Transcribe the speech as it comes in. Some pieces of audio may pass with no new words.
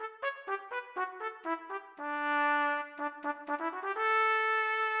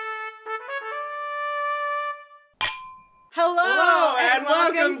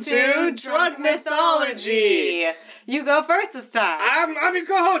Welcome to Drug Mythology. You go first this time. I'm your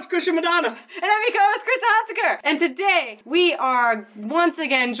co-host, Christian Madonna. And I'm your co-host, Chris Hotziker. And today, we are once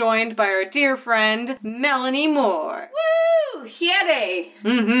again joined by our dear friend, Melanie Moore. Woo! Hiere!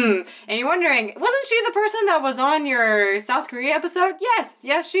 Mm-hmm. And you're wondering, wasn't she the person that was on your South Korea episode? Yes,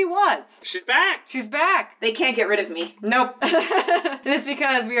 she was. She's back. She's back. They can't get rid of me. Nope. And it's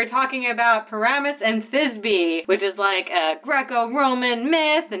because we are talking about Paramus and Thisbe, which is like a Greco-Roman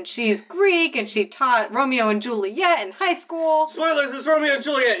myth, and she's Greek, and she taught Romeo and Juliet in high school. Spoilers, it's Romeo and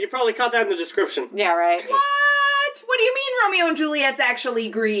Juliet. You probably caught that in the description. Yeah, right. What? What do you mean Romeo and Juliet's actually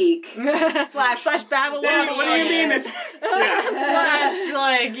Greek? slash Babylonian. What do you mean it's...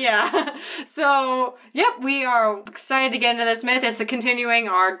 Yeah. So, yep, we are excited to get into this myth. It's continuing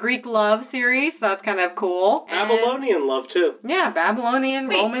our Greek love series, so that's kind of cool. Babylonian love, too. Yeah, Babylonian,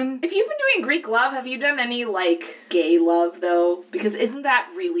 Wait, Roman. If you've been doing Greek love, have you done any, gay love, though? Because isn't that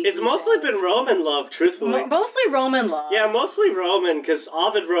really... It's mostly been Roman love, truthfully. Mostly Roman love. Yeah, mostly Roman, because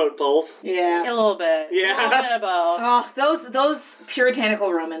Ovid wrote both. Yeah. A little bit. Yeah. A little bit of both. Oh, those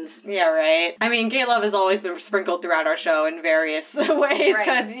puritanical Romans. Yeah, right. I mean, gay love has always been sprinkled throughout our show in various ways,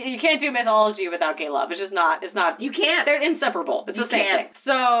 because you can't do mythology without gay love. It's just not, You can't. they're inseparable. It's the same can't. thing.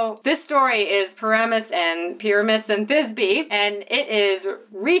 So, this story is Pyramus and Thisbe, and it is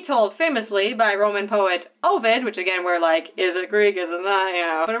retold famously by Roman poet Ovid, which again, we're like, is it Greek, is it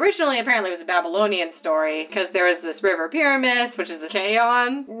not, But originally, apparently, it was a Babylonian story, because there is this river Pyramus, which is the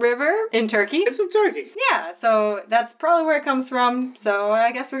Keion River in Turkey. It's in Turkey. Yeah, so that's probably where it comes from, so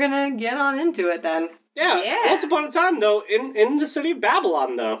I guess we're gonna get on into it then. Yeah. Once upon a time, though, in the city of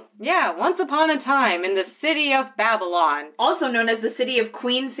Babylon, though. Yeah, once upon a time in the city of Babylon. Also known as the city of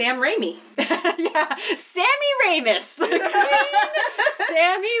Queen Sam Raimi. Yeah, Sammy Ramis. Queen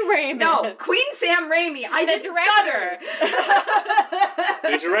Sammy Ramis. No, Queen Sam Raimi. I The didn't stutter.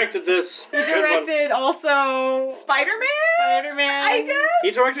 He directed this. He directed also Spider-Man? Spider-Man. I guess?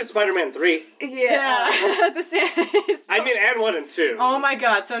 He directed Spider-Man 3. Yeah. And 1 and 2. Oh my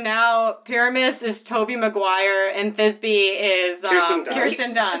god, so now Pyramus is Tobey Maguire and Thisbe is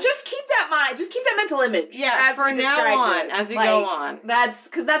Kirsten Dunst. Just keep that mental image. Yeah, as for we now describe on, this. as we go on. That's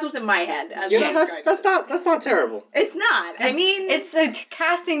what's in my head. As we describe That's not terrible. It's not. It's a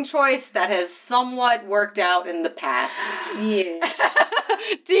casting choice that has somewhat worked out in the past. Yeah.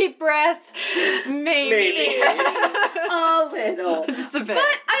 Deep breath. Maybe. A little. Just a bit. But,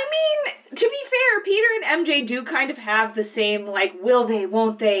 to be fair, Peter and MJ do kind of have the same, will they,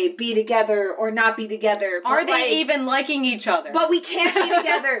 won't they, be together or not be together. Are they even liking each other? But we can't be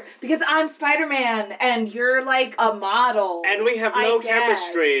together because I'm Spider-Man and you're, a model. And we have no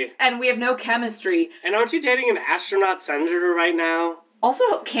chemistry. And we have no chemistry. And aren't you dating an astronaut senator right now? Also,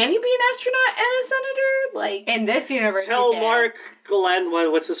 can you be an astronaut and a senator? In this universe, Tell Mark Glenn,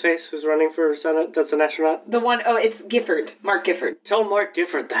 what's his face, who's running for Senate, that's an astronaut? It's Gifford. Mark Gifford. Tell Mark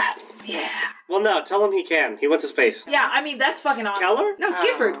Gifford that. Yeah. Well, no, tell him he can. He went to space. Yeah, that's fucking awesome. Keller? No, it's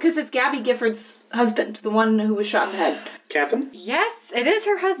Gifford, because it's Gabby Gifford's husband, the one who was shot in the head. Kevin? Yes, it is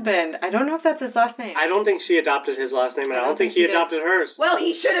her husband. I don't know if that's his last name. I don't think she adopted his last name, and I don't think he adopted hers. Well,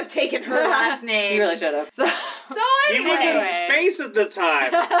 he should have taken her last name. He really should have. So he was in space at the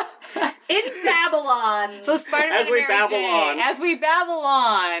time. In Babylon. So Spider-Man As we and Mary babble Jane. on. As we babble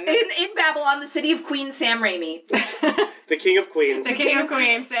on. In Babylon, the city of Queen Sam Raimi. The King of Queens. The King of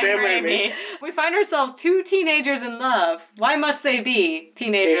Queens, Sam Raimi. Raimi. We find ourselves two teenagers in love. Why must they be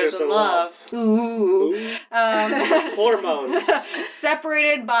teenagers in love? Ooh. Hormones.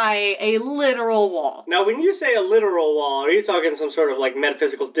 Separated by a literal wall. Now, when you say a literal wall, are you talking some sort of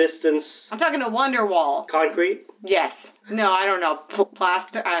metaphysical distance? I'm talking a wonder wall. Concrete? Yes. No, I don't know.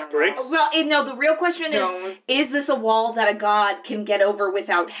 Plaster? I don't know. Bricks? Well, no, the real question Stone. is this a wall that a god can get over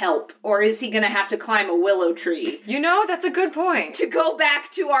without help? Or is he going to have to climb a willow tree? That's a good point. To go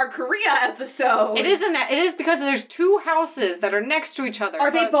back to our Korea episode. It is because there's two houses that are next to each other. Are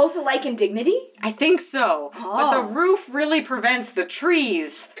they both alike in dignity? I think so. Oh. But the roof really prevents the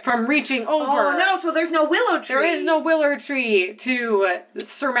trees from reaching over. Oh, no, so there's no willow tree. There is no willow tree to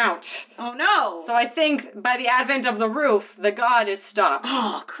surmount. Oh, no. So I think by the advent of the roof, the god is stopped.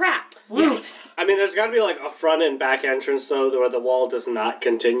 Oh, crap. Roofs. I mean, there's got to be a front and back entrance, though, where the wall does not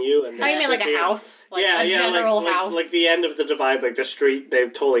continue. And I mean like a house? Like a general house? Like the end of the divide, like the street,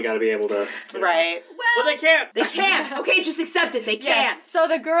 they've totally got to be able to... Right. But they can't. They can't. Okay, just accept it. They can't. Yes. So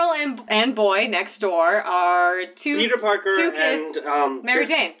the girl and boy next door are Peter Parker two kids, and Mary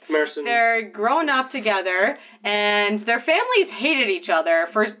Jane. Merson. They're grown up together, and their families hated each other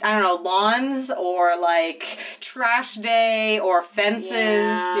for, I don't know, lawns or like trash day or fences,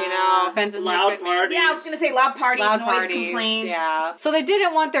 you know, fences. Loud parties. Yeah, I was gonna say loud parties, noise complaints. Yeah. So they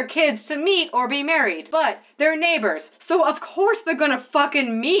didn't want their kids to meet or be married, but they're neighbors. So of course they're gonna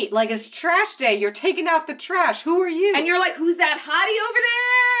fucking meet. Like, it's trash day. You're taking out the trash. Who are you? And you're like, who's that hottie over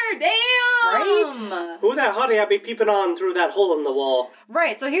there? Damn! Right? Who that hottie I be peeping on through that hole in the wall?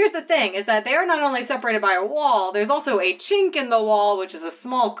 Right, so here's the thing, is that they are not only separated by a wall, there's also a chink in the wall, which is a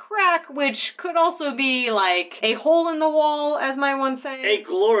small crack, which could also be like a hole in the wall, as my one say. A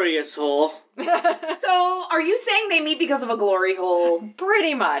glorious hole. So, are you saying they meet because of a glory hole?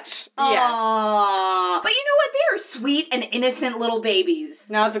 Pretty much, yes. Aww. But you know what? They are sweet and innocent little babies.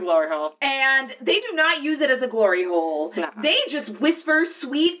 Now it's a glory hole. And they do not use it as a glory hole. No. They just whisper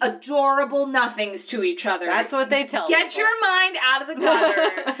sweet, adorable nothings to each other. That's what they tell Get people. your mind out of the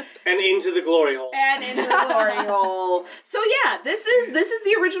gutter. And into the glory hole. And into the glory hole. So yeah, this is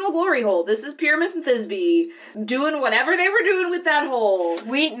the original glory hole. This is Pyramus and Thisbe doing whatever they were doing with that hole.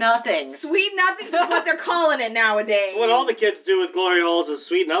 Sweet nothing. Sweet nothings is what they're calling it nowadays. It's what all the kids do with glory holes is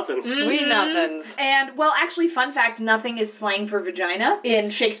sweet nothings. Sweet nothings. And, well, actually, fun fact, nothing is slang for vagina in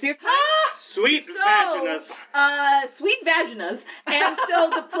Shakespeare's time. Sweet vaginas. Sweet vaginas. And so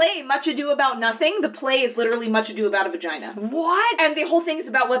the play, Much Ado About Nothing, the play is literally Much Ado About a Vagina. What? And the whole thing's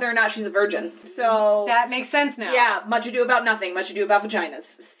about whether or not she's a virgin. So... That makes sense now. yeah, Much Ado About Nothing, Much Ado About Vaginas.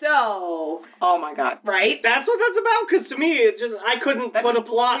 So... Oh my god. right? That's what that's about, because to me, I couldn't That put a just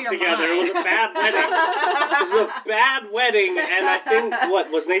blew plot your together. It mind. was a bad wedding. It was a bad wedding, and I think,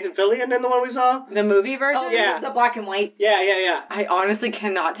 was Nathan Fillion in the one we saw? The movie version? Oh, Yeah. The black and white. Yeah. I honestly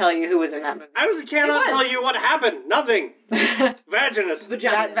cannot tell you who was in that movie. I cannot was. tell you what happened. Nothing. Vaginas.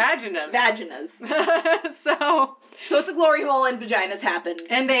 Vaginas. Vaginas. Vaginas. So So it's a glory hole and vaginas happen.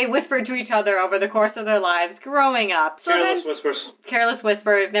 and they whispered to each other over the course of their lives growing up. So Careless then, whispers. careless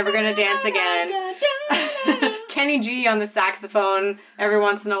whispers, never gonna dance again. Kenny G on the saxophone every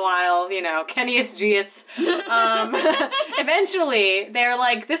once in a while, you know, Kennyus Gius. Eventually, they're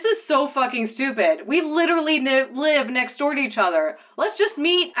like, this is so fucking stupid. We literally live next door to each other. Let's just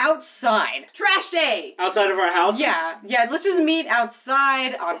meet outside. Trash day. Outside of our house? Yeah, let's just meet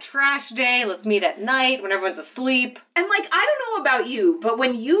outside on trash day. Let's meet at night when everyone's asleep. And like, I don't know about you, but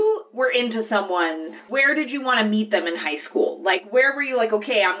when you were into someone, where did you want to meet them in high school? Like, where were you like,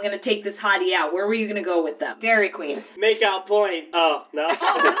 okay, I'm gonna take this hottie out? Where were you gonna go with them? Dairy Queen. Make out point. Oh, no.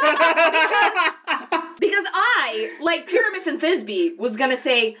 Because I, like Pyramus and Thisbe, was gonna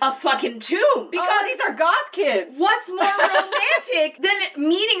say a fucking tomb. Because Oh, these are goth kids. what's more romantic than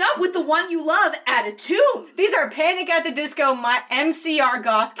meeting up with the one you love at a tomb? These are Panic at the Disco, my MCR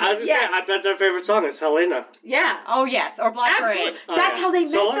goth I was kids. gonna say, I bet their favorite song is Helena. Yeah. Oh yes, or Black Absolutely. Parade. Oh, That's yeah. how they met,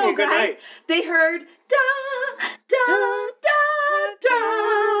 So long though, and good guys. night. They heard da da da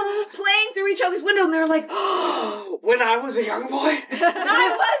da playing through each other's window, and they're like, "Oh, When I was a young boy.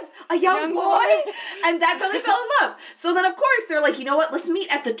 I was a young boy," and that's how they fell in love. So then, of course, they're like, "You know what? Let's meet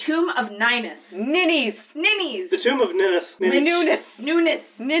at the tomb of Ninus, Ninnies. Ninnies, The Tomb of Ninnis. Nunis.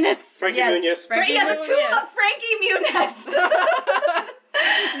 Nunis." Ninnis. Frankie Yes. Muniz. Frankie Yeah, the tomb Muniz. of Frankie Muniz.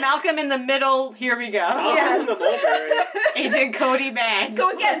 Malcolm in the middle, here we go. Oh, Yes. in the Mulberry. Agent Cody Banks.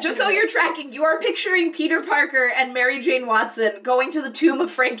 So again, just so you're tracking, you are picturing Peter Parker and Mary Jane Watson going to the tomb of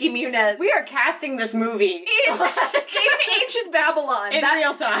Frankie Muniz. We are casting this movie in ancient Babylon. in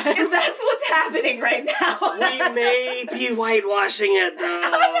real time. And that's what's happening right now. We may be whitewashing it, though.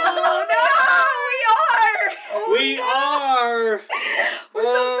 Oh no, We are. We're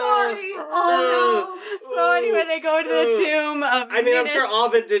so sorry. Oh So anyway, they go to the tomb of I mean, I'm Ninus. sure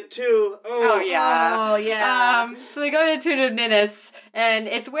Ovid did too. Oh yeah. Oh yeah. So they go to the tomb of Ninus, and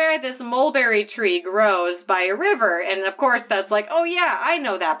it's where this mulberry tree grows by a river. And of course, that's like, oh yeah, I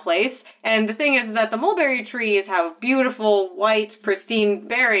know that place. And the thing is that the mulberry trees have beautiful, white, pristine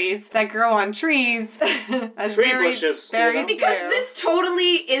berries that grow on trees. As Tree berries- bushes, you berries know? Because do. this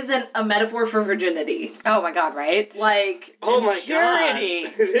totally isn't a metaphor for virginity. Oh my god, right? Like, Oh my god. Purity.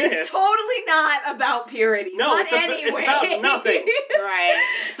 It it's is. totally not about purity. No, Not it's anyway. about nothing. Right.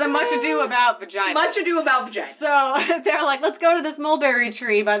 So much ado about vagina. Much ado about vagina. So they're like, let's go to this mulberry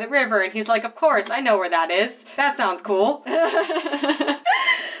tree by the river. And he's like, of course, I know where that is. That sounds cool.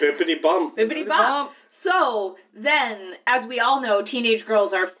 Boom, Bippity bump. Bippity bump. bop. So then, as we all know, teenage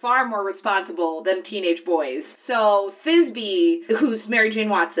girls are far more responsible than teenage boys. So Thisbe, who's Mary Jane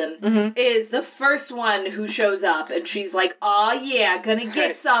Watson, is the first one who shows up, and she's like, "Oh yeah, gonna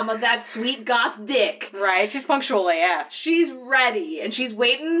get some of that sweet goth dick." Right, she's punctual AF. She's ready, and she's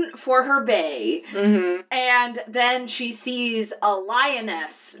waiting for her bae. And then she sees a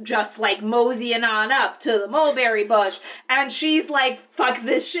lioness just like moseying on up to the mulberry bush, and she's like, "Fuck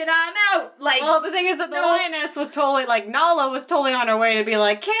this shit, I'm out." Like, Well, the thing is that the lioness was totally, like, Nala was totally on her way to be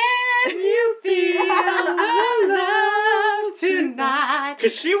like, can you feel the love tonight?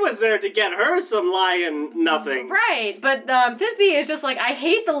 Because she was there to get her some lion nothing. Right, but Thisbe is just like, I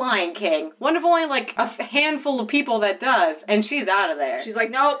hate the Lion King. One of only, like, a handful of people that does, and she's out of there. she's like,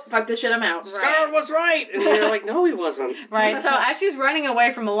 "Nope, fuck this shit, I'm out." Scar was right. And you're like, no, he wasn't. Right, so as she's running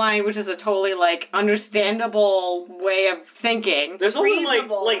away from a lion, which is a totally, like, understandable way of thinking. There's only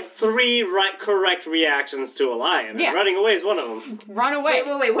Reasonable. like three correct reactions to a lion. Yeah. And running away is one of them. Run away.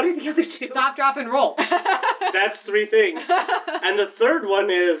 Wait, what are the other two? Stop, drop, and roll. That's 3 things. And the third one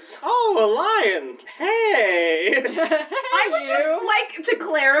is, oh, a lion. Hey. I would just like to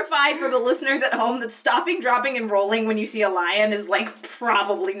clarify for the listeners at home that stopping, dropping, and rolling when you see a lion is, like,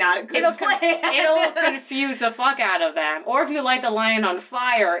 probably not a good It'll plan. confuse the fuck out of them. Or if you light the lion on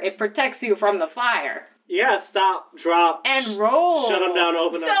fire, it protects you from the fire. Yeah, stop, drop. And roll. Shut them down,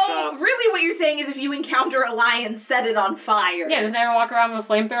 open up So, shop. really what you're saying is if you encounter a lion, set it on fire. Yeah, does anyone walk around with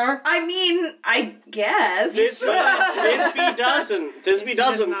a flamethrower? I mean, I guess. Thisbe doesn't. Thisbe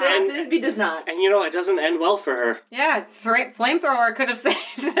doesn't. not. Thisbe does not. And you know, it doesn't end well for her. Yes, flamethrower could have saved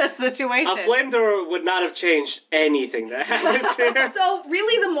this situation. A flamethrower would not have changed anything that happened here. So,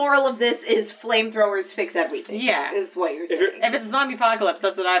 really the moral of this is flamethrowers fix everything. Yeah. Is what you're If you're- saying. If it's a zombie apocalypse,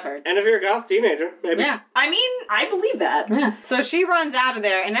 that's what I've heard. And if you're a goth teenager, maybe. Yeah. I mean, I believe that. Yeah. So she runs out of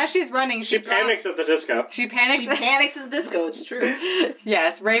there, and as she's running, She panics at the disco. She panics. She panics at the disco, it's true.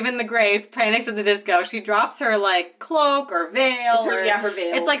 Yes, Raven the Grave panics at the disco. She drops her, like, cloak or veil. It's her- or, yeah, her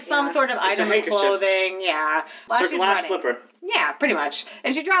veil, It's like some yeah. sort of It's a item of handkerchief. clothing. Yeah. While It's her glass running. slipper. Yeah, pretty much.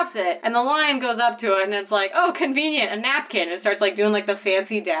 And she drops it, and the lion goes up to it, and it's like, oh, convenient, a napkin. And starts, like, doing, like, the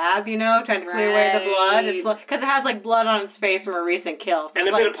fancy dab, you know, trying to clear away the blood. It's like, because it has, like, blood on its face from a recent kill. So And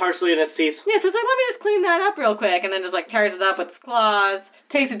a it's bit like, of parsley in its teeth. yeah, so it's like, let me just clean that up real quick, and then just, like, tears it up with its claws,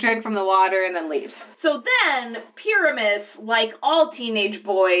 takes a drink from the water, and then leaves. So then, Pyramus, like all teenage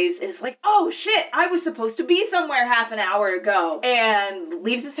boys, is like, oh shit, I was supposed to be somewhere half an hour ago. And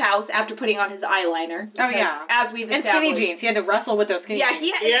leaves his house after putting on his eyeliner. Oh, because, yeah. As we've And established. skinny jeans. He had to wrestle with those skinny Yeah,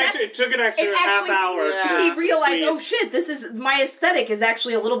 jeans. He actually it took an extra half hour. yeah. He to realized, squeeze. oh shit, this is, my aesthetic is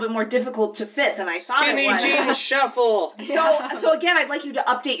actually a little bit more difficult to fit than I thought Skinny it was. jeans shuffle. So again, I'd like you to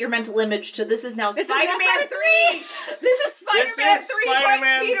update your mental image to this is now This is now Spider-Man Spider-Man 3! This is Spider-Man is 3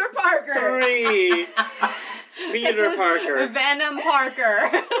 Spider-Man by Peter Parker! 3. Peter This is Parker. Venom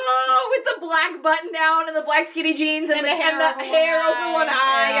Parker. Oh, with the black button down and the black skinny jeans and, And the the hair hair over one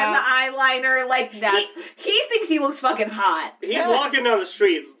eye yeah. and the eyeliner. Like, That's- he thinks he looks fucking hot. He's walking down the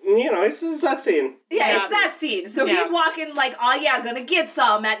street. You know, it's that scene. Yeah, Yeah. it's that scene. So Yeah. he's walking like, oh yeah, gonna get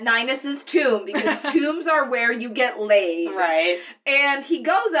some at Ninus's tomb because tombs are where you get laid. Right. And he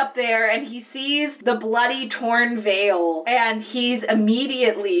goes up there and he sees the bloody torn veil and he's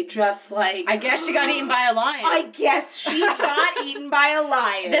immediately just like, I guess she got eaten by a lion. I guess she got eaten by a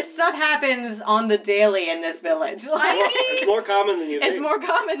lion. This stuff happens on the daily in this village. I mean, It's more common than you think. It's more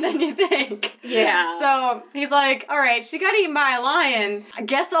common than you think. yeah. So he's like, all right, she got eaten by a lion. I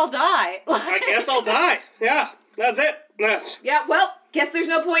guess I'll die. I guess I'll die. Yeah, that's it. That's Yeah, well, guess there's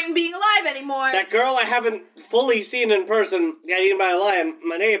no point in being alive anymore. that girl I haven't fully seen in person got eaten by a lion.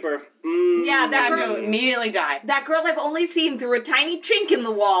 My neighbor. Yeah, that Time girl. to immediately die. That girl I've only seen through a tiny chink in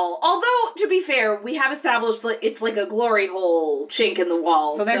the wall. Although, to be fair, we have established that it's like a glory hole chink in the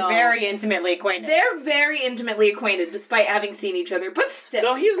wall. So they're very intimately acquainted. They're very intimately acquainted, despite having seen each other. But still.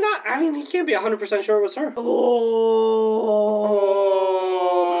 Though he's not. I mean, he can't be 100% sure it was her.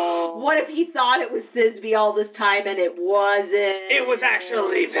 Oh. What if he thought it was Thisbe all this time and it wasn't? It was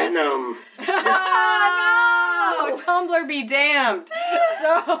actually Venom. Oh, no! Tumblr be damned.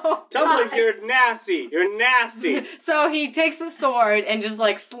 So Tumblr, you're nasty. You're nasty. so he takes the sword and just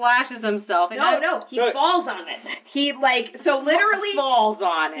like slashes himself. And No, he Good. falls on it. He, like, so literally... falls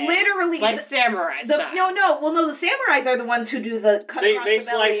on it. Literally... like the- samurai style. No, the samurais are the ones who do the cut They across the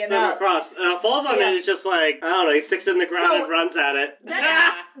belly slice and them up. across. Falls on Yeah. it is just like, I don't know, he sticks it in the ground So- and runs at it.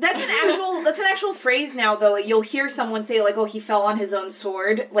 That's, That's an actual phrase now, though. You'll hear someone say, like, oh, he fell on his own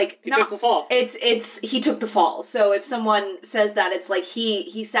sword. Like, He took the fall. It's he took the fall. So if someone says that, it's like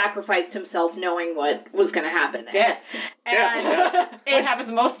he sacrificed himself knowing what was going to happen. Death. And What happens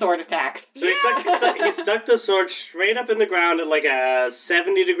to most sword attacks? So he stuck the sword straight up in the ground at like a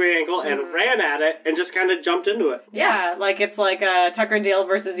 70-degree angle and ran at it and just kind of jumped into it. Yeah, like it's like a Tucker and Dale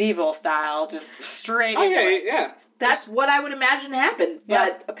versus Evil style, just straight Oh, into yeah, it. yeah. That's what I would imagine happened. Yeah.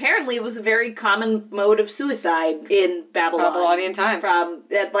 But apparently it was a very common mode of suicide in Babylon. Babylonian times.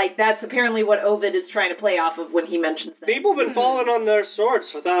 That's apparently what Ovid is trying to play off of when he mentions that. People have been falling on their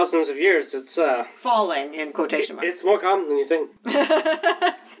swords for thousands of years. It's Falling, in quotation marks. it's more common than you think.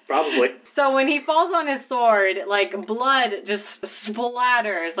 Probably. So when he falls on his sword, like, blood just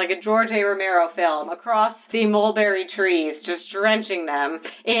splatters like a George A. Romero film across the mulberry trees, just drenching them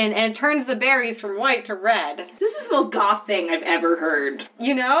in, and turns the berries from white to red. This is the most goth thing I've ever heard.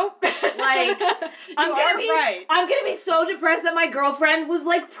 You know? Like, I'm gonna be so depressed that my girlfriend was,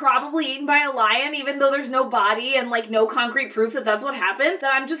 like, probably eaten by a lion, even though there's no body and, like, no concrete proof that that's what happened,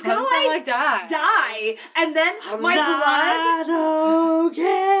 that I'm just gonna, die. And then my blood...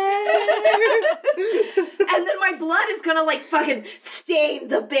 okay. And then my blood is gonna, like, fucking stain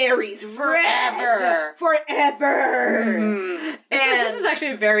the berries red. Forever. Mm-hmm. This is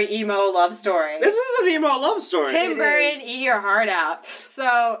actually a very emo love story. This is an emo love story. Tim Burton, eat your heart out.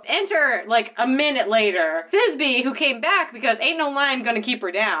 So, enter, like, a minute later, Thisbe, who came back because ain't no lion gonna keep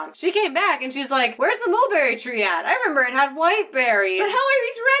her down. She came back and she's like, where's the mulberry tree at? I remember it had white berries. The hell are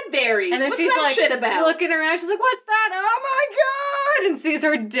these red berries? And then What's she's that like, shit about? looking around, she's like, what's that? Oh my god! And sees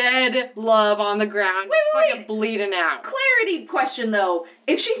her dead love on the ground, fucking bleeding out. Clarity question, though.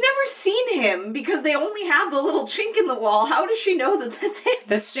 If she's never seen him because they only have the little chink in the wall, how does she know that that's him?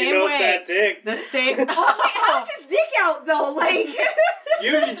 The same She knows way. that dick. The same. Oh, wait, how's his dick out, though? Like...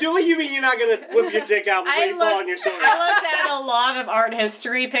 You mean you're not gonna whip your dick out before you fall on your sword? I looked at a lot of art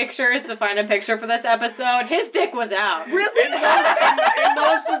history pictures to find a picture for this episode. His dick was out. Really? In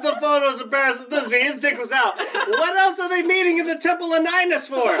most of the photos of Barris and Thisbe, his dick was out. What else are they meeting in the Temple of Ninus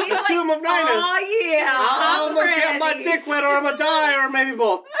for? The Tomb of Ninus. Oh, yeah. I'm gonna get my dick wet or I'm gonna die, or maybe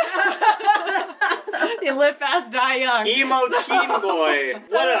both. You live fast, die young. Emo teen boy.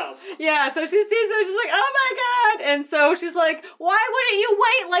 What else? Yeah, so she sees him, she's like, oh my god! And so she's like, why wouldn't you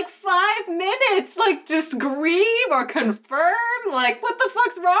wait like 5 minutes? Like, just grieve or confirm? Like, what the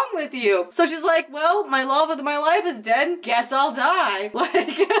fuck's wrong with you? So she's like, well, my love of my life is dead. Guess I'll die.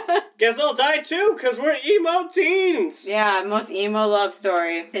 Like, Guess I'll die too, because we're emo teens. yeah, most emo love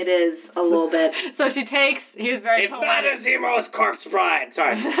story. It is a little bit. So she takes, he was very It's not poetic. as emo as Corpse Bride.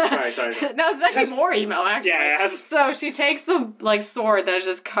 Sorry. No, it's actually more emo, actually. Yeah, it has- So she takes the, like, sword that is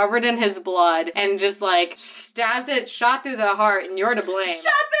just covered in his blood and just, like, stabs it, shot through the heart, and you're to blame. Shot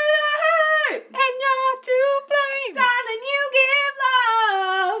through the heart! And you're to blame. Darling, you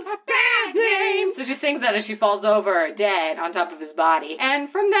give love A bad name. So she sings that as she falls over, dead, on top of his body. And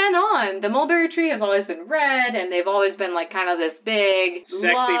from then on, the mulberry tree has always been red, and they've always been, like, kind of this big,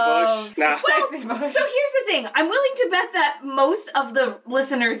 Sexy love. bush. Nah. Sexy bush. So here's the thing. I'm willing to bet that most of the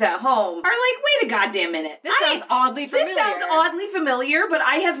listeners at home are like, wait a goddamn minute. This sounds oddly familiar. This sounds oddly familiar, but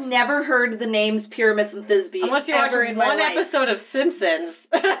I have never heard the names Pyramus and Thisbe Unless you watch ever in my one life. episode of Simpsons.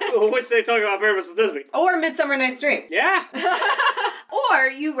 Which they talk about Pyramus and Thisbe. Or Midsummer Night's Dream. Yeah. Or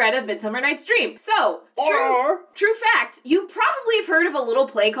you read A Midsummer Night's Dream. So, Or- true fact, you probably have heard of a little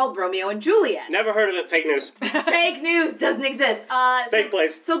play called Romeo and Juliet. Never heard of it. Fake news. Fake news, doesn't exist. Fake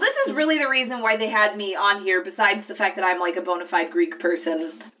plays. So this is really the reason why they had me on here, besides the fact that I'm like a bona fide Greek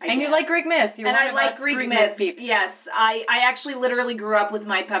person. And you like Greek myth. You're And one I of like us Greek myth. peeps. Yes, I actually literally grew up with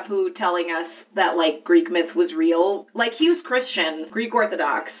my papu telling us that, like, Greek myth was real. Like, he was Christian, Greek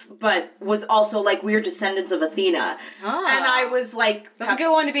Orthodox, but was also, like, we're descendants of Athena. Ah. And I was like... That's a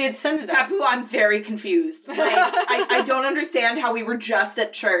good one to be a descendant of. Papu, I'm very confused. Like, I don't understand how we were just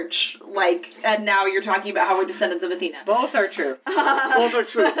at church, like, and now you're talking about how we're descendants of Athena. Both are true. Both are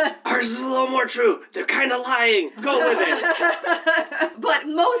true. Ours is a little more true. They're kind of lying. Go with it. But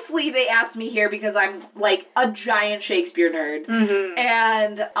mostly they asked me here because I'm, like, a giant Shakespeare nerd. Mm-hmm.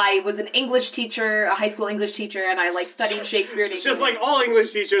 And I was an English teacher, a high school English teacher, and I, like, studied Shakespeare. It's just like all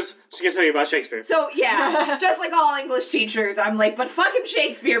English teachers, she can tell you about Shakespeare. So, yeah, just like all English teachers, I'm like, but fucking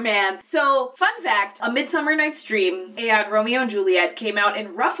Shakespeare, man. So, fun fact, A Midsummer Night's Dream and Romeo and Juliet came out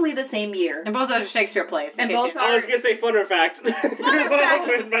in roughly the same year. And both those are Shakespeare plays. And in case both you- are- I was gonna say funner fact. They're both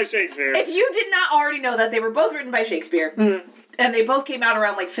written by Shakespeare. If you did not already know that, they were both written by Shakespeare. And they both came out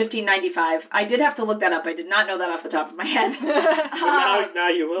around like 1595. I did have to look that up. I did not know that off the top of my head. Now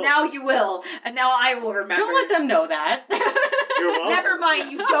you will. Now you will. And now I will remember. Don't let them know that. You're welcome. Never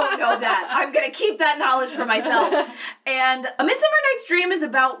mind, you don't know that. I'm gonna keep that knowledge for myself. And A Midsummer Night's Dream is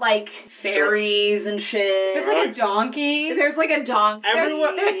about, like, fairies and shit. There's like a donkey. There's like a donkey.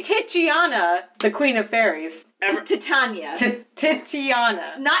 There's Titiana, the queen of fairies. Titania.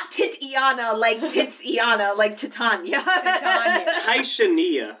 Titiana. Not Titiana like Tits-iana, like Titania. Titania.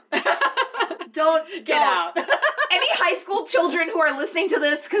 Taishania. Don't Get out. Any high school children who are listening to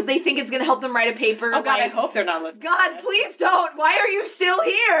this because they think it's going to help them write a paper. Oh God, I like, hope they're not listening. God, please don't. Why are you still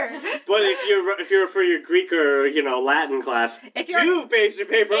here? But if you're for your Greek or Latin class, do base your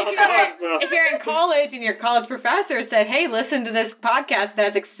paper on that stuff. If you're in college and your college professor said, "Hey, listen to this podcast that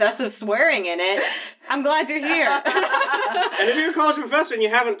has excessive swearing in it," I'm glad you're here. And if you're a college professor and you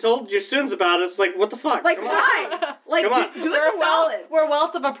haven't told your students about it, it's like, what the fuck? Like, Come on. why? Like, Come on. do us a solid. We're a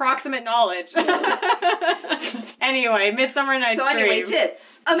wealth of approximate knowledge. Anyway, Midsummer Night's Dream. So anyway,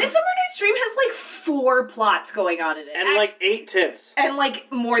 tits. A Midsummer Night's Dream has like 4 plots going on in it. And like 8 tits. And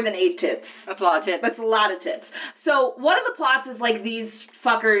like more than 8 tits. That's a lot of tits. That's a lot of tits. So one of the plots is like these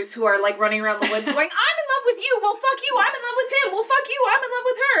fuckers who are like running around the woods going, I'm in love with you, well fuck you, I'm in love with him, well fuck you, I'm in love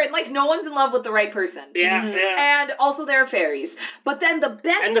with her. And like no one's in love with the right person. Yeah, yeah. And also there are fairies. But then the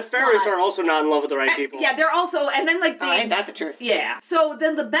best And the fairies are also not in love with the right people. Yeah, they're also, and then like ain't that the truth? Yeah. So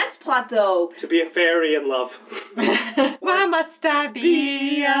then the best plot though. To be a fairy in love. Why must I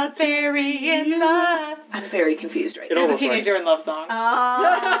be a fairy in love? I'm very confused right It now. It's a almost teenager in love song.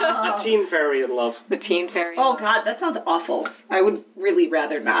 A teen fairy in love. The teen fairy. Oh god, that sounds awful. I would really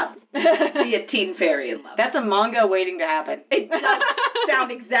rather not be a teen fairy in love. That's a manga waiting to happen. It does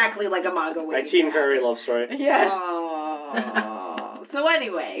sound exactly like a manga My teen fairy love story. Yes. So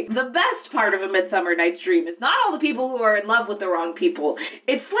anyway, the best part of A Midsummer Night's Dream is not all the people who are in love with the wrong people.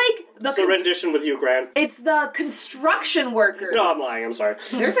 It's like It's the rendition with Hugh Grant. It's the construction workers. No, I'm lying. I'm sorry.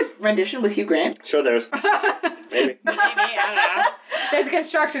 There's a rendition with Hugh Grant. Sure, there's. Maybe. Maybe, I don't know. There's a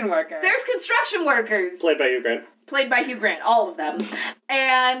construction worker. There's construction workers. Played by Hugh Grant. Played by Hugh Grant, all of them.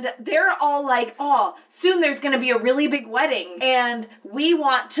 And they're all like, oh, soon there's gonna be a really big wedding, and we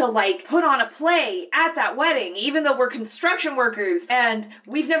want to, like, put on a play at that wedding, even though we're construction workers, and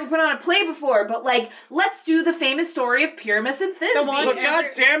we've never put on a play before, but, like, let's do the famous story of Pyramus and Thisbe. But god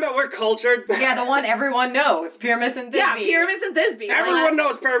damn it, we're cultured. Yeah, the one everyone knows. Pyramus and Thisbe. Yeah, Pyramus and Thisbe. Everyone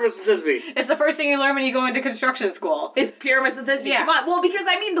knows Pyramus and Thisbe. It's the first thing you learn when you go into construction school. Is Pyramus and Thisbe. Yeah. Come on. Well, because,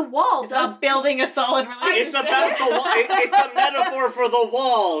 I mean, the wall It's does... about building a solid relationship. It's about the wall. It's a metaphor for the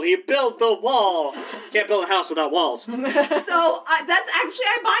wall. He built the wall. Can't build a house without walls. So, that's actually,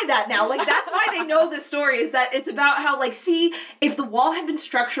 I buy that now. Like, that's why they know this story, is that it's about how, like, see, if the wall had been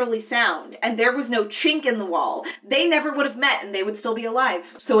structurally sound and there was no chink in the wall, they never would have met and they would still be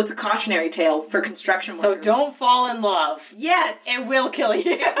alive. So it's a cautionary tale for construction workers. So don't fall in love. Yes! It will kill you.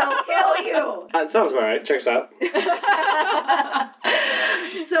 It will kill you! Sounds about right. Checks out.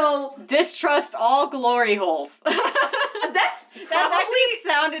 So, Distrust all glory holes. that's actually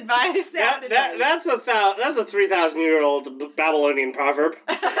sound advice. That's a 3,000-year-old Babylonian proverb.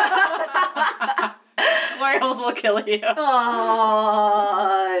 Glory holes will kill you.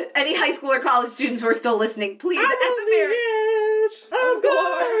 Any high school or college students who are still listening, please, at the very of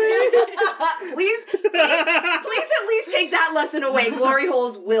glory. please at least take that lesson away. Glory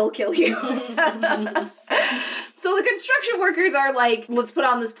holes will kill you. So the construction workers are like, let's put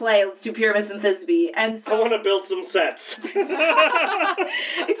on this play, let's do Pyramus and Thisbe. And so I want to build some sets. it's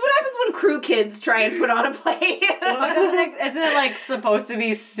what happens when crew kids try and put on a play. Isn't it like supposed to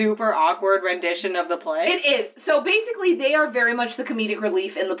be super awkward rendition of the play? It is. So basically they are very much the comedic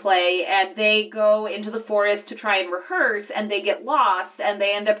relief in the play, and they go into the forest to try and rehearse, and they get lost, and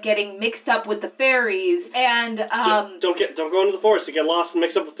they end up getting mixed up with the fairies, and don't go into the forest to get lost and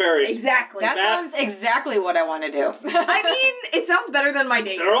mix up with fairies. Exactly. That sounds exactly what I want to do. I mean, it sounds better than my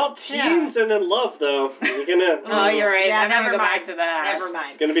date. They're all teens and in love, though. You're gonna. Oh, you're right. Yeah, I'm gonna never go mind. back to that. Never mind.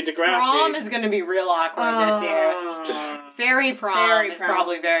 It's gonna be Degrassi. Prom is gonna be real awkward this year. Fairy prom is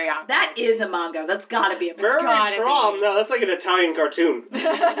probably very awkward. That is a manga. That's gotta be a manga. Fairy prom? No, that's like an Italian cartoon.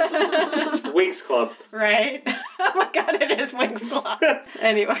 Winx Club. Right? Oh my god, it is Winx Club.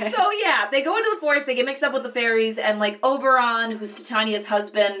 Anyway. So yeah, they go into the forest, they get mixed up with the fairies, and like Oberon, who's Titania's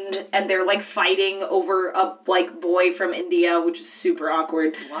husband, and they're like fighting over a like boy from India, which is super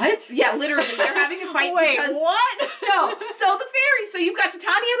awkward. What? Yeah, literally, they're having a fight. Wait, because... what? No, so the fairies, so you've got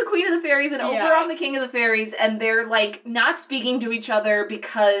Titania, the queen of the fairies, and Oberon, the king of the fairies, and they're like not speaking to each other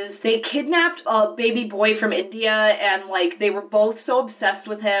because they kidnapped a baby boy from India, and like they were both so obsessed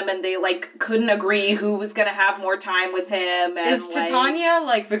with him, and they like couldn't agree who was gonna have more time with him. And is Titania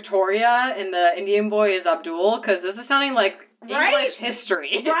like Victoria and the Indian boy is Abdul? Because this is sounding like Right? English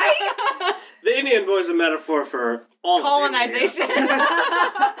history. Right? The Indian boy's a metaphor for all of Colonization. India.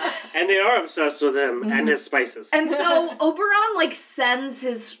 And they are obsessed with him and his spices. And so Oberon like sends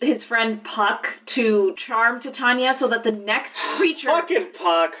his friend Puck to charm Titania so that the next creature. Fucking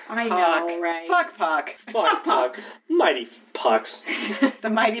Puck. I Puck. know, right? Fuck Puck. Fuck Puck. Mighty Pucks. The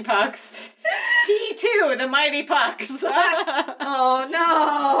Mighty Pucks. P2, the Mighty Pucks. Oh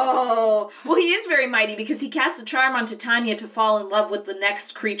no! Well, he is very mighty because he casts a charm on Titania to fall in love with the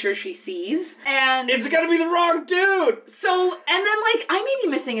next creature she sees, and It's gonna be the wrong dude! so, and then like I may be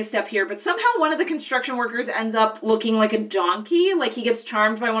missing a step here, but somehow one of the construction workers ends up looking like a donkey. Like he gets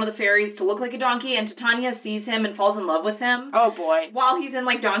charmed by one of the fairies to look like a donkey, and Titania sees him and falls in love with him Oh boy. while he's in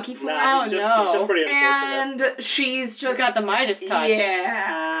like donkey form. Nah, he's just pretty unfortunate. And she's She's just got the Midas touch.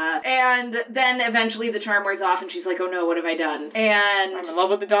 yeah. And then eventually the charm wears off and she's like, oh no, what have I done? And I'm in love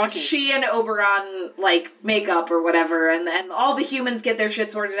with the donkey. she and Oberon like make up or whatever, and then all the humans get their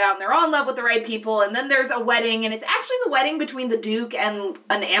shit sorted out and they're all in love with the right people, and then there's a wedding, and it's actually the wedding between the Duke and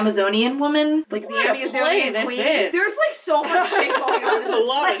an Amazonian woman. Like the What a play Amazonian this queen. is. There's like so much shit going on. There's in a this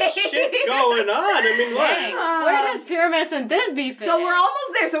lot of play. shit going on. I mean, Dang. what? Where does Pyramus and Thisbe fit? So we're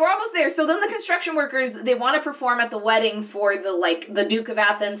almost there. So then the construction workers, they want to perform at the wedding for the Duke of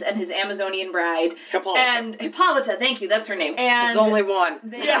Athens and his Amazonian bride. Hippolyta. And Hippolyta, thank you, that's her name. And There's only one.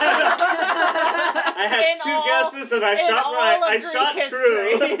 they- I had In two all- guesses and I In shot all right. of I Greek shot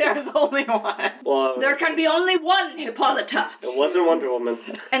history, true. There's only one. Well, there can be only one Hippolyta. it wasn't Wonder Woman.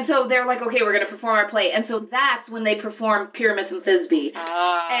 And so they're like, okay, we're going to perform our play. And so that's when they perform Pyramus and Thisbe.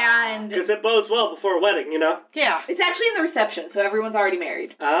 And Because it bodes well before a wedding, you know? yeah. it's actually in the reception, so everyone's already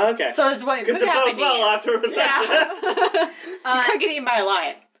married. Okay. So this is what Because could it happen bodes to well you. after a reception. You could get eaten by a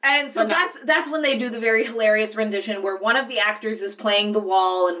lion. And so But no. that's when they do the very hilarious rendition where one of the actors is playing the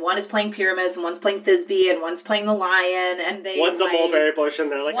wall, and one is playing Pyramus, and one's playing Thisbe, and one's playing the lion, and they One's a like, mulberry bush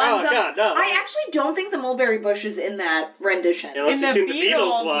and they're like, oh one's a- god, no. I actually don't think the mulberry bush is in that rendition. Unless In you've the seen the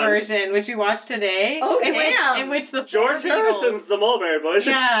Beatles Beatles one. version, which you watched today. Oh, in damn. Which, in which the George four Harrison's Beatles- the mulberry bush.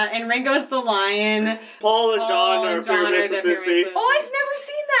 Yeah, and Ringo's the lion. Paul and Paul John are and John Pyramus are and the Thisbe. Pyramuses. Oh, I've never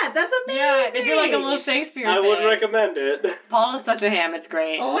seen that. That's amazing. Yeah, they do like a little Shakespeare I thing. would recommend it. Paul is such a ham, it's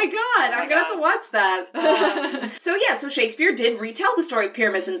great. Oh my god, I'm gonna have to watch that. So Shakespeare did retell the story of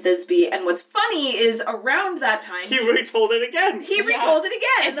Pyramus and Thisbe, and what's funny is around that time He retold it again. he retold it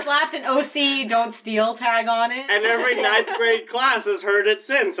again. And slapped an OC don't steal tag on it. And every 9th grade class has heard it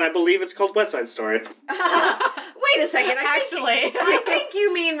since. I believe it's called West Side Story. Wait a second, Actually. I think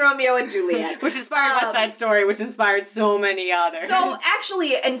you mean Romeo and Juliet. Which inspired West Side Story, which inspired so many others. So,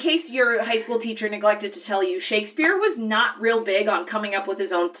 actually, in case your high school teacher neglected to tell you, Shakespeare was not real big on coming up with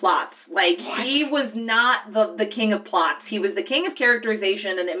his own plots. Like, he was not the king of plots. He was the king of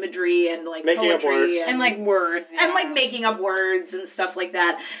characterization and imagery and, like, Making up poetry. words. and like words. And, like, making up words and stuff like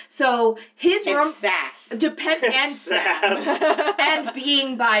that. So, his... and sass. and Sass. and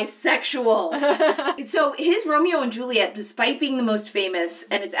being bisexual. So his Romeo and Juliet, despite being the most famous,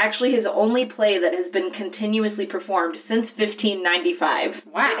 and it's actually his only play that has been continuously performed since 1595.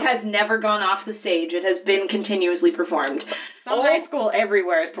 Wow. It has never gone off the stage. It has been continuously performed. Some high school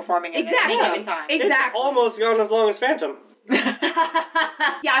everywhere is performing at Exactly. any given time. Exactly. It's almost gone as long as Phantom.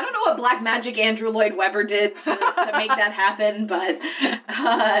 Yeah, I don't know what Black Magic Andrew Lloyd Webber did to make that happen, but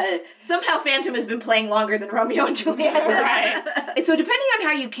somehow Phantom has been playing longer than Romeo and Juliet. Right. So depending on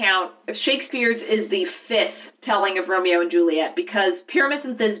how you count, Shakespeare's is the 5th telling of Romeo and Juliet, because Pyramus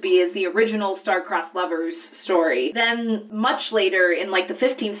and Thisbe is the original star-crossed lovers story. Then, much later, in like the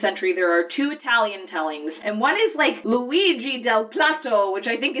 15th century, there are 2 Italian tellings, and one is like Luigi del Plato, which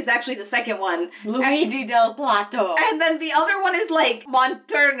I think is actually the second one. Luigi del Plato. And then the other one is like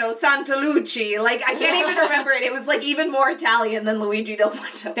Monterno Santalucci. Like, I can't even remember it. It was like even more Italian than Luigi del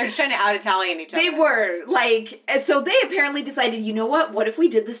Plato. They're just trying to out-Italian each other. They were, like, and so they apparently decided, you know what if we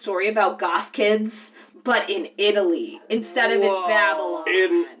did the story about goth kids, but in Italy, instead of in Whoa. Babylon?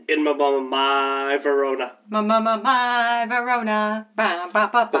 In my Verona. My Verona. Ba, ba,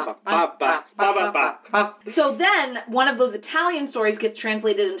 ba, ba, ba, ba, ba, ba, ba. So then, one of those Italian stories gets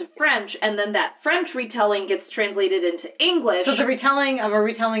translated into French, and then that French retelling gets translated into English. So it's a retelling of a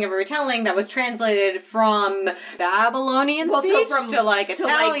retelling of a retelling that was translated from Babylonian speech to like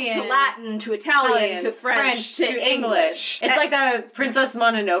Italian, to Latin, to Italian, to French, to English. It's like the Princess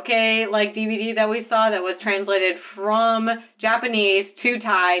Mononoke like DVD that we saw that was translated from Japanese to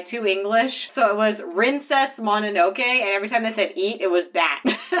Thai to English. So it was Princess Mononoke, and every time they said eat, it was bat.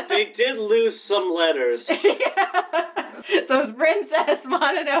 They did lose some letters. So it's Princess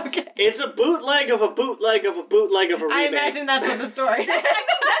Mononoke. It's a bootleg of a bootleg of a bootleg of a remake. I imagine that's what the story is. I mean,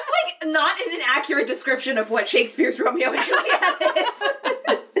 that's like not an accurate description of what Shakespeare's Romeo and Juliet is.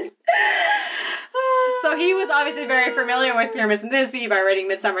 So he was obviously very familiar with Pyramus and Thisbe by reading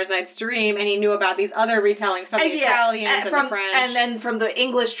Midsummer's Night's Dream, and he knew about these other retellings from the Italians and the French. And then from the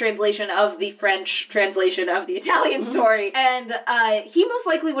English translation of the French translation of the Italian story. And he most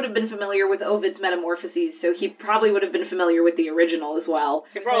likely would have been familiar with Ovid's Metamorphoses, so he probably would have been familiar with the original as well.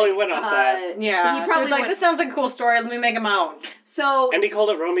 He probably went off that. Yeah, he probably so it's like, this sounds like a cool story, let me make him my own. So... And he called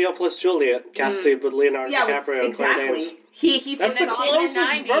it Romeo plus Juliet, casted with Leonardo DiCaprio and Claire Danes. Exactly. He That's the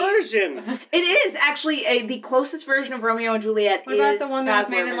closest version. It is actually the closest version of Romeo and Juliet. What about the one that was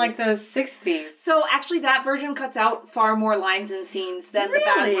made in like the 60s? So actually, that version cuts out far more lines and scenes than the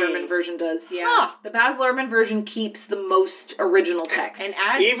Baz Luhrmann version does. Yeah, Huh. the Baz Luhrmann version keeps the most original text. And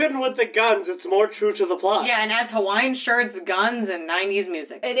adds, Even with the guns, it's more true to the plot. yeah, and adds Hawaiian shirts, guns, and 90s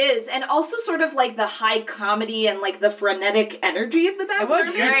music. It is, and also sort of like the high comedy and like the frenetic energy of the Baz It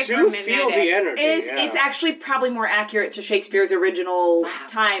was Luhrmann. very You do feel frenetic. the energy. It's actually probably more accurate to Shakespeare's original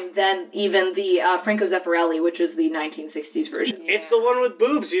time than even the Franco Zeffirelli, which is the 1960s version. It's the one with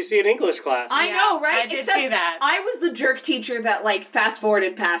boobs you see in English class. I know, right? I did Except see that. I was the jerk teacher that like fast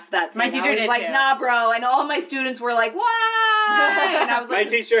forwarded past that. My scene. teacher I was did like, too. nah, bro, and all my students were like, why? And I was My like,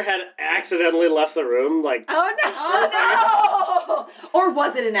 teacher had accidentally left the room, like, Oh no! oh no! Or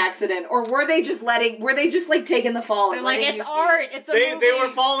was it an accident? Or were they just like taking the fall? They're and like, letting it's you see art, it? it's a they movie. were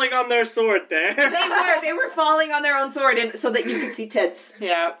falling on their sword there. They were falling on their own sword, and so that you could see tits.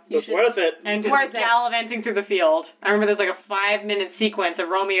 Yeah. It was worth it. And It's just worth it. gallivanting through the field. I remember there's like a 5-minute sequence of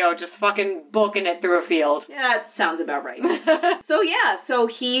Romeo just fucking booking it through a field. Yeah, that sounds about right. So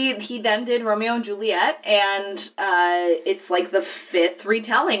he then did Romeo and Juliet, and it's like the 5th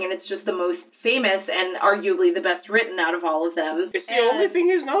retelling, and it's just the most famous and arguably the best written out of all of them. It's the only thing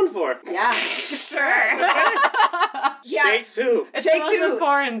he's known for. Yeah. Sure. Yeah. Shakes who? It's Shakes the most who?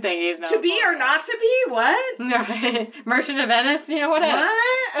 important thing he's known To be for. or not to be? What? Merchant of Venice, you know what else?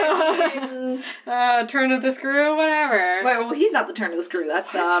 What? I mean, Turn of the Screw, whatever. well, he's not the turn of the screw.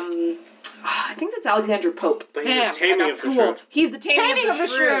 That's I think that's Alexander Pope. But he's Damn, the taming I got of the schooled. shrew. He's the taming of the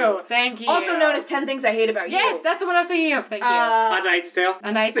shrew. Thank you. Also known as 10 Things I Hate About You. Yes, that's the one I was thinking of. Thank you. A Knight's Tale.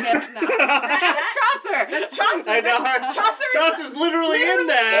 A Knight's Tale. No. That's Chaucer. That's Chaucer. I know. Chaucer's literally in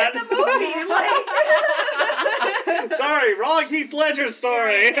that. in the movie. Like, Sorry, wrong Heath Ledger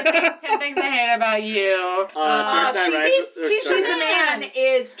story. 10 Things I Hate About You. Dark Knight Rises. she's the man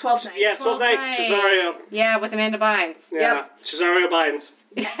is 12 Nights. Yeah, 12 Night, Night. Cesario. Yeah, with Amanda Bynes. Yeah, Cesario Bynes.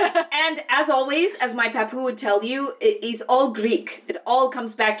 And as always, as my papu would tell you, it is all Greek. It all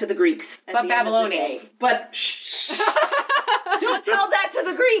comes back to the Greeks. at But the end of the day. Babylonians. But shh. Don't tell that to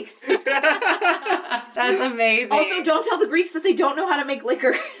the Greeks. That's amazing. Also, don't tell the Greeks that they don't know how to make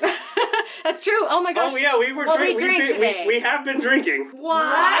liquor. that's true. Oh my gosh. Oh yeah, we were Well, we drinking. drank today. We have been drinking.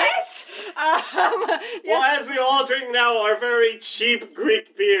 What? Well, as we all drink now, our very cheap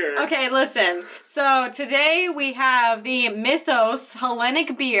Greek beer. Okay, listen. So today we have the Mythos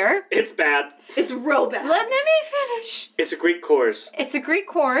Hellenic beer. It's bad. It's real bad. Let me finish. It's a Greek chorus. It's a Greek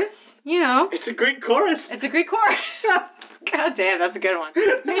chorus, you know. It's a Greek chorus. It's a Greek chorus. God damn, that's a good one.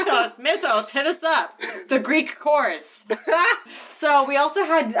 Mythos, hit us up. The Greek chorus. So we also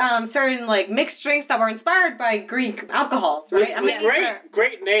had certain like mixed drinks that were inspired by Greek alcohols, right? With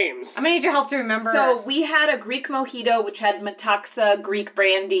great names. I'm gonna need your help to remember. So we had a Greek mojito which had Metaxa Greek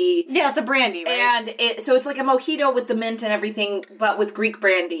brandy. yeah, it's a brandy, right? And it's like a mojito with the mint and everything, but with Greek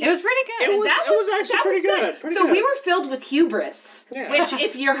brandy. It was pretty good. It was actually pretty good. Pretty So good. we were filled with hubris, Yeah. which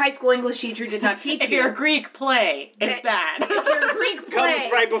if your high school English teacher did not teach if you, you're a Greek play, it's bad. if you're a Greek play,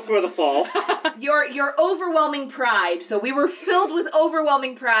 Comes right before the fall. your overwhelming pride. So we were filled with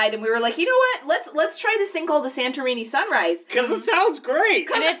overwhelming pride, and we were like, you know what? Let's try this thing called the Santorini Sunrise. Because it sounds great.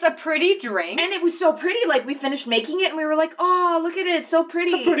 And it's a pretty drink. And it was so pretty. Like we finished making it, and we were like, oh, look at it, it's so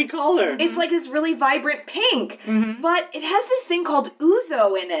pretty. It's a pretty color. It's like this really vibrant pink, but it has this thing called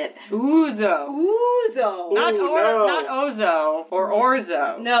ouzo in it. Ouzo. Ouzo. Not Ooh, no. not Ozo or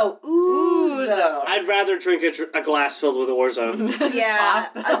Orzo. No, ouzo. I'd rather drink a glass filled with orzo. Yeah,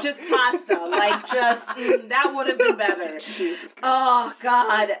 pasta. just pasta. Like just that would have been better. Jesus Christ. Oh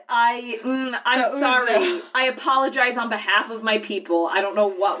God, I'm So sorry. ouzo. I apologize on behalf of my people. I don't know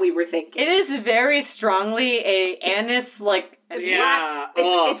what we were thinking. It is very strongly a anise like Yeah.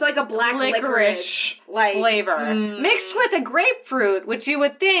 It's like a black licorice. licorice like flavor mixed with a grapefruit, which you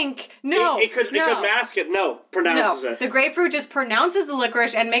would think it could mask it. No, pronounces it. The grapefruit just pronounces the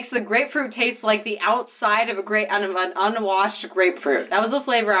licorice and makes the grapefruit taste like the outside of an unwashed grapefruit. That was the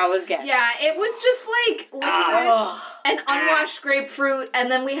flavor I was getting. Yeah, it was just like licorice and unwashed grapefruit,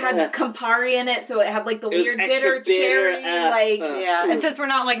 and then we had Campari in it, so it had like the weird bitter cherry. And since we're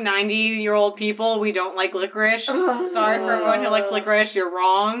not like 90-year-old people, we don't like licorice. Sorry for everyone who likes licorice. You're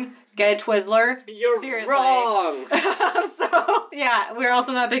wrong. Get a Twizzler. You're Seriously. wrong. So, yeah, we're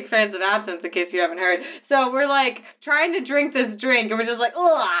also not big fans of absinthe, in case you haven't heard. So we're like trying to drink this drink, and we're just like,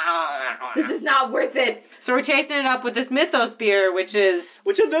 this is not worth it. So we're chasing it up with this Mythos beer, which at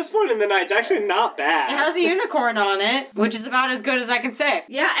this point in the night, it's actually not bad. It has a unicorn on it, which is about as good as I can say.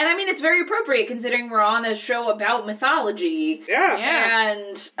 Yeah, and I mean, it's very appropriate considering we're on a show about mythology. Yeah.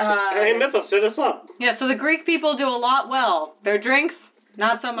 And, hey, Mythos, set us up. Yeah, so the Greek people do a lot well. Their drinks,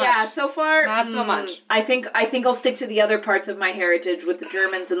 not so much. Yeah, so far, not so much. I think I'll stick to the other parts of my heritage with the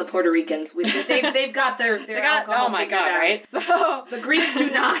Germans and the Puerto Ricans. They've got their alcohol. Oh my god, out. right? So the Greeks do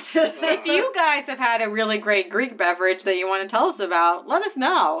not. If you guys have had a really great Greek beverage that you want to tell us about, let us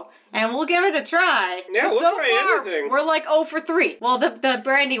know. And we'll give it a try. Yeah, we'll try anything. We're like 0 for 3. Well, the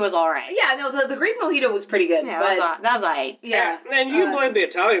brandy was alright. Yeah, no, the Greek mojito was pretty good. Yeah, but that was alright. Yeah. And you can blame the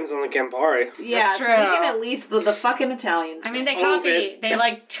Italians on the Campari. Yeah, That's true. so we can at least the fucking Italians. I mean, they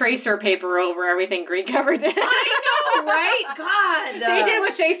like tracer paper over everything Greek ever did. I know, right? God. They did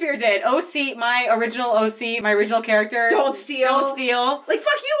what Shakespeare did. my original character. Don't steal. Like,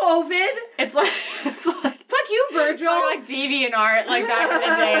 fuck you, Ovid. It's like fuck you, Virgil. Like deviant art, like back in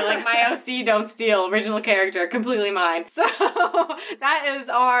the day, like my OC don't steal, original character, completely mine. So that is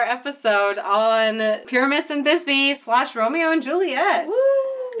our episode on Pyramus and Thisbe / Romeo and Juliet. Woo!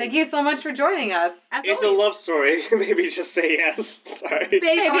 Thank you so much for joining us. It's a love story. Maybe just say yes. Sorry. Baby,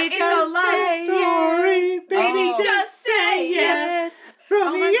 it's a love story. Yes. Baby, just say yes.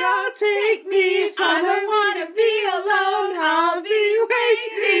 Romeo, take me. I don't want to be alone. I'll be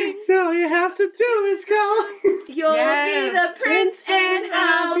waiting. All you have to do is call. You'll be the prince and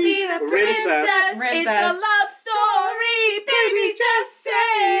I'll be the princess. It's a love